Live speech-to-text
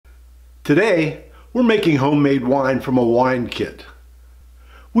Today, we're making homemade wine from a wine kit.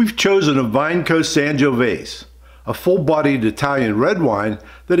 We've chosen a Vineco Sangiovese, a full-bodied Italian red wine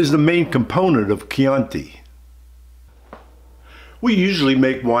that is the main component of Chianti. We usually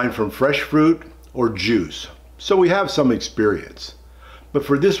make wine from fresh fruit or juice, so we have some experience. But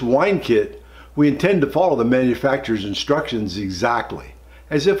for this wine kit, we intend to follow the manufacturer's instructions exactly,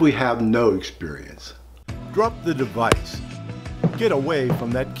 as if we have no experience. Drop the device. Get away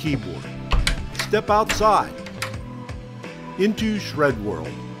from that keyboard. Step outside into Shred World.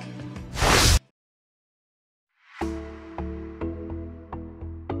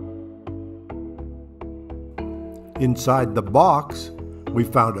 Inside the box, we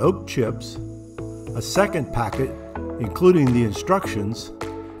found oak chips, a second packet including the instructions,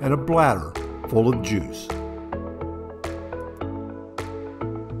 and a bladder full of juice.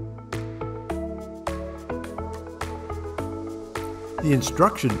 The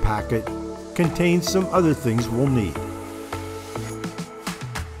instruction packet contains some other things we'll need.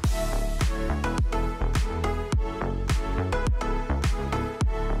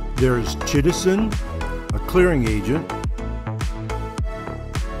 There is chitosan, a clearing agent,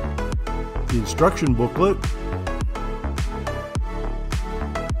 the instruction booklet,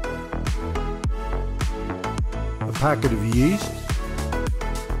 a packet of yeast,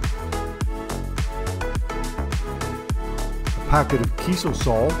 a packet of Kiesel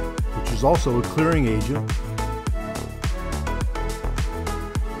salt, which is also a clearing agent,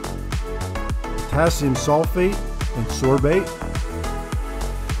 potassium sulfate and sorbate,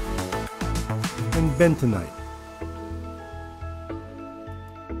 and bentonite.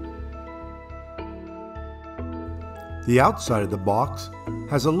 The outside of the box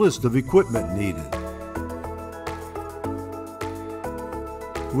has a list of equipment needed.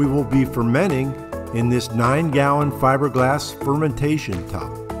 We will be fermenting in this 9-gallon fiberglass fermentation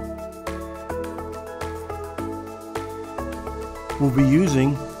tub. We'll be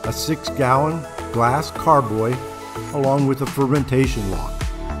using a 6-gallon glass carboy along with a fermentation log.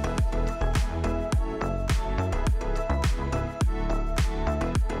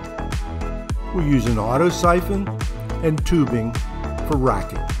 We'll use an auto siphon and tubing for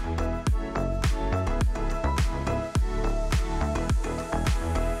racking.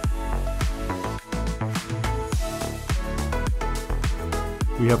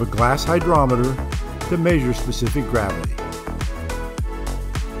 We have a glass hydrometer to measure specific gravity.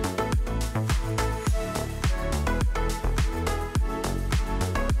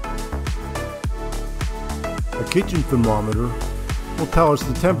 A kitchen thermometer will tell us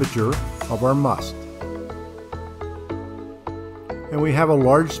the temperature of our must. And we have a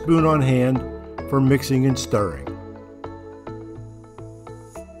large spoon on hand for mixing and stirring.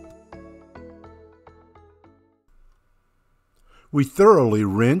 We thoroughly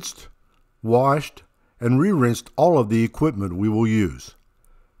rinsed, washed, and re-rinsed all of the equipment we will use,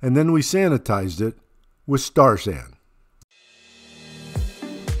 and then we sanitized it with Star San.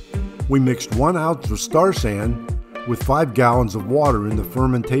 We mixed 1 ounce of Star San with 5 gallons of water in the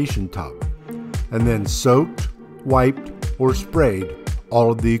fermentation tub, and then soaked, wiped, or sprayed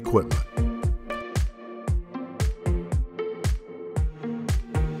all of the equipment.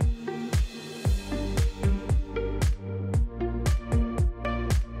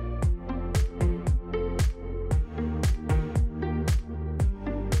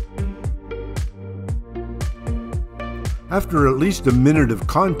 After at least a minute of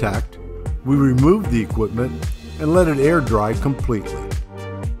contact, we removed the equipment and let it air dry completely.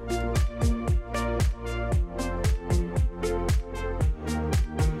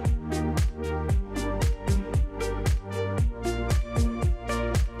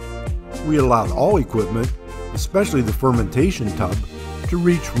 We allowed all equipment, especially the fermentation tub, to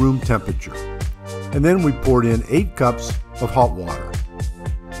reach room temperature, and then we poured in 8 cups of hot water.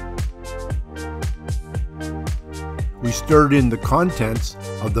 We stirred in the contents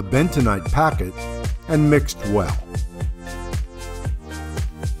of the bentonite packet and mixed well.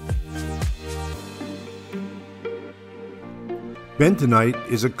 Bentonite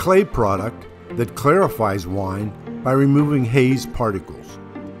is a clay product that clarifies wine by removing haze particles.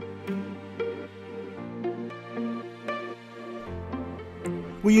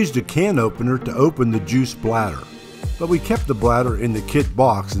 We used a can opener to open the juice bladder, but we kept the bladder in the kit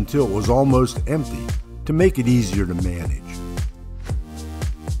box until it was almost empty to make it easier to manage.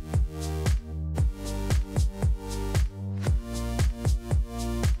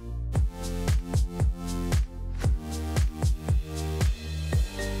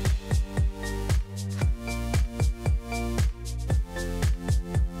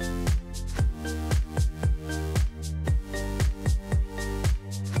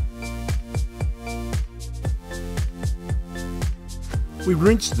 We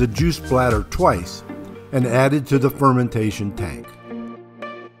rinsed the juice bladder twice and added to the fermentation tank.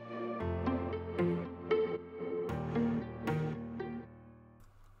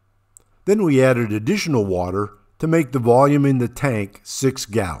 Then we added additional water to make the volume in the tank 6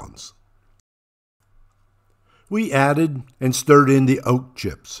 gallons. We added and stirred in the oak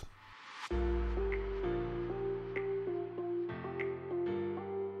chips.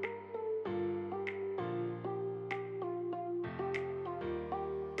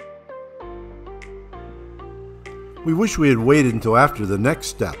 We wish we had waited until after the next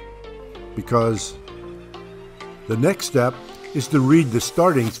step, because the next step is to read the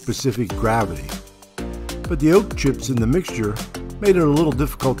starting specific gravity. But the oak chips in the mixture made it a little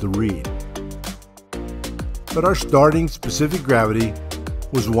difficult to read. But our starting specific gravity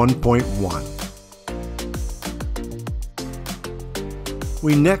was 1.1.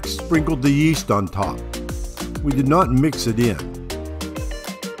 We next sprinkled the yeast on top. We did not mix it in.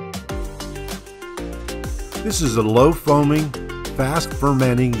 This is a low foaming, fast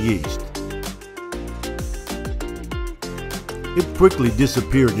fermenting yeast. It quickly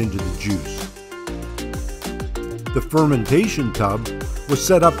disappeared into the juice. The fermentation tub was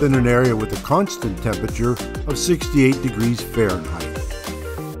set up in an area with a constant temperature of 68 degrees Fahrenheit.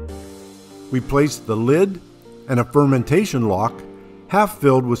 We placed the lid and a fermentation lock half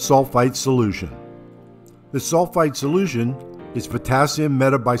filled with sulfite solution. The sulfite solution is potassium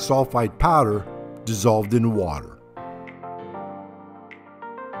metabisulfite powder dissolved in water.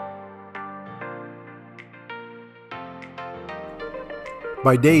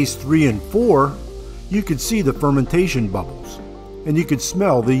 By days 3 and 4, you could see the fermentation bubbles, and you could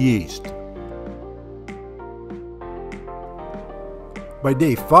smell the yeast. By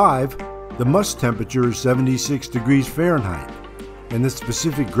day 5, the must temperature is 76 degrees Fahrenheit, and the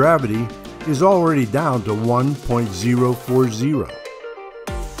specific gravity is already down to 1.040.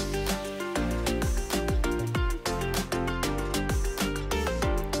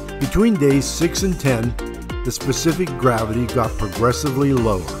 Between days 6 and 10, the specific gravity got progressively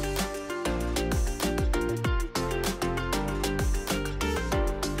lower.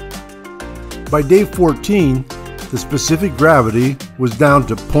 By day 14, the specific gravity was down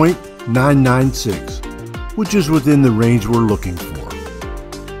to 0.996, which is within the range we're looking for.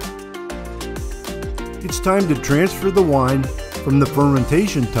 It's time to transfer the wine from the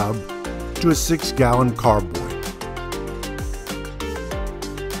fermentation tub to a 6-gallon carboy.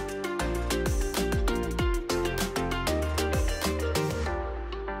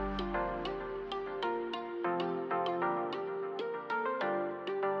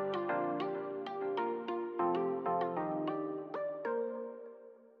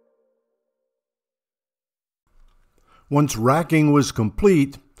 Once racking was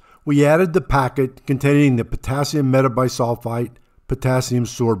complete, we added the packet containing the potassium metabisulfite potassium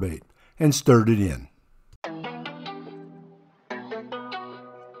sorbate and stirred it in.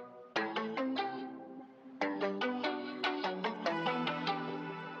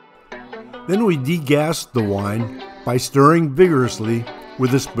 Then we degassed the wine by stirring vigorously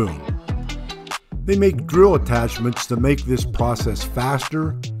with a spoon. They make drill attachments to make this process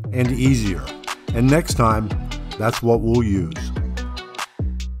faster and easier, and next time, that's what we'll use.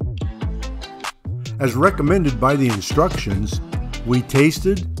 As recommended by the instructions, we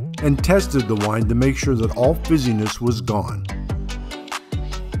tasted and tested the wine to make sure that all fizziness was gone.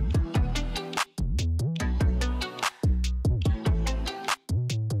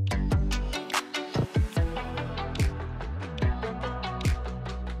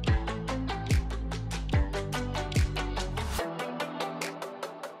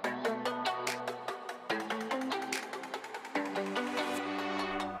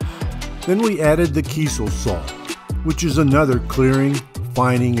 Then we added the Kiesel salt, which is another clearing,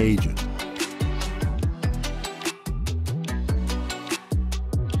 fining agent.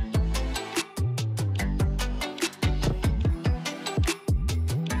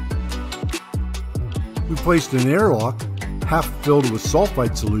 We placed an airlock half filled with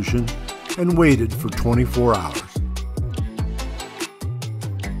sulfite solution and waited for 24 hours.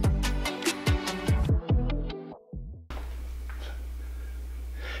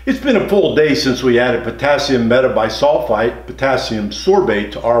 It's been a full day since we added potassium metabisulfite potassium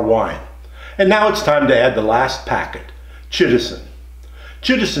sorbate to our wine. And now it's time to add the last packet, chitosan.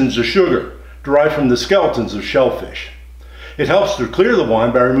 Chitosan is a sugar derived from the skeletons of shellfish. It helps to clear the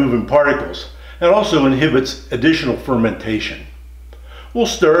wine by removing particles and also inhibits additional fermentation. We'll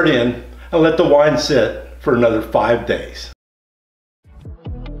stir it in and let the wine sit for another 5 days.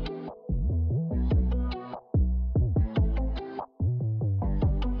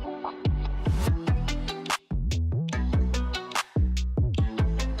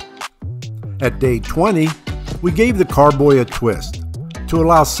 At day 20, we gave the carboy a twist to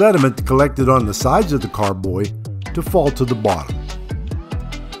allow sediment collected on the sides of the carboy to fall to the bottom.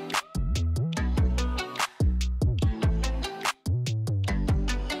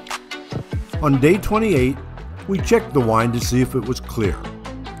 On day 28, we checked the wine to see if it was clear.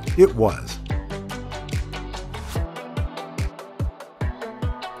 It was.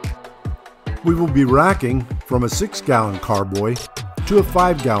 We will be racking from a 6-gallon carboy to a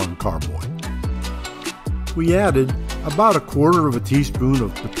 5-gallon carboy. We added about 1/4 teaspoon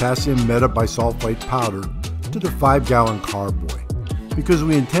of potassium metabisulfite powder to the 5-gallon carboy because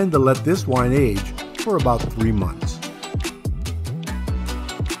we intend to let this wine age for about 3 months.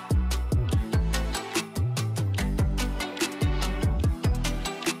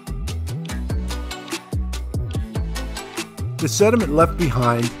 The sediment left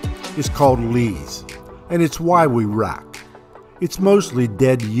behind is called lees, and it's why we rack. It's mostly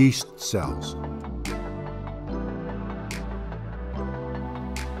dead yeast cells.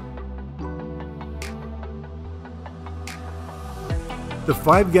 The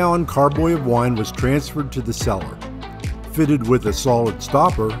 5-gallon carboy of wine was transferred to the cellar, fitted with a solid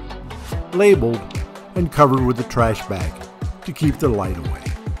stopper, labeled, and covered with a trash bag to keep the light away.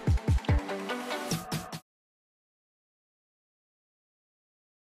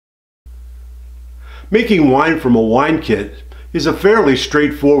 Making wine from a wine kit is a fairly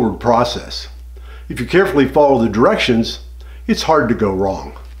straightforward process. If you carefully follow the directions, it's hard to go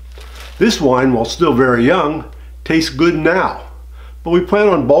wrong. This wine, while still very young, tastes good now, but we plan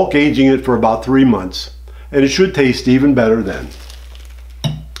on bulk aging it for about 3 months, and it should taste even better then.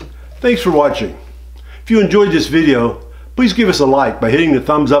 Thanks for watching. If you enjoyed this video, please give us a like by hitting the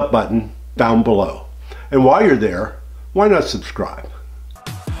thumbs up button down below. And while you're there, why not subscribe?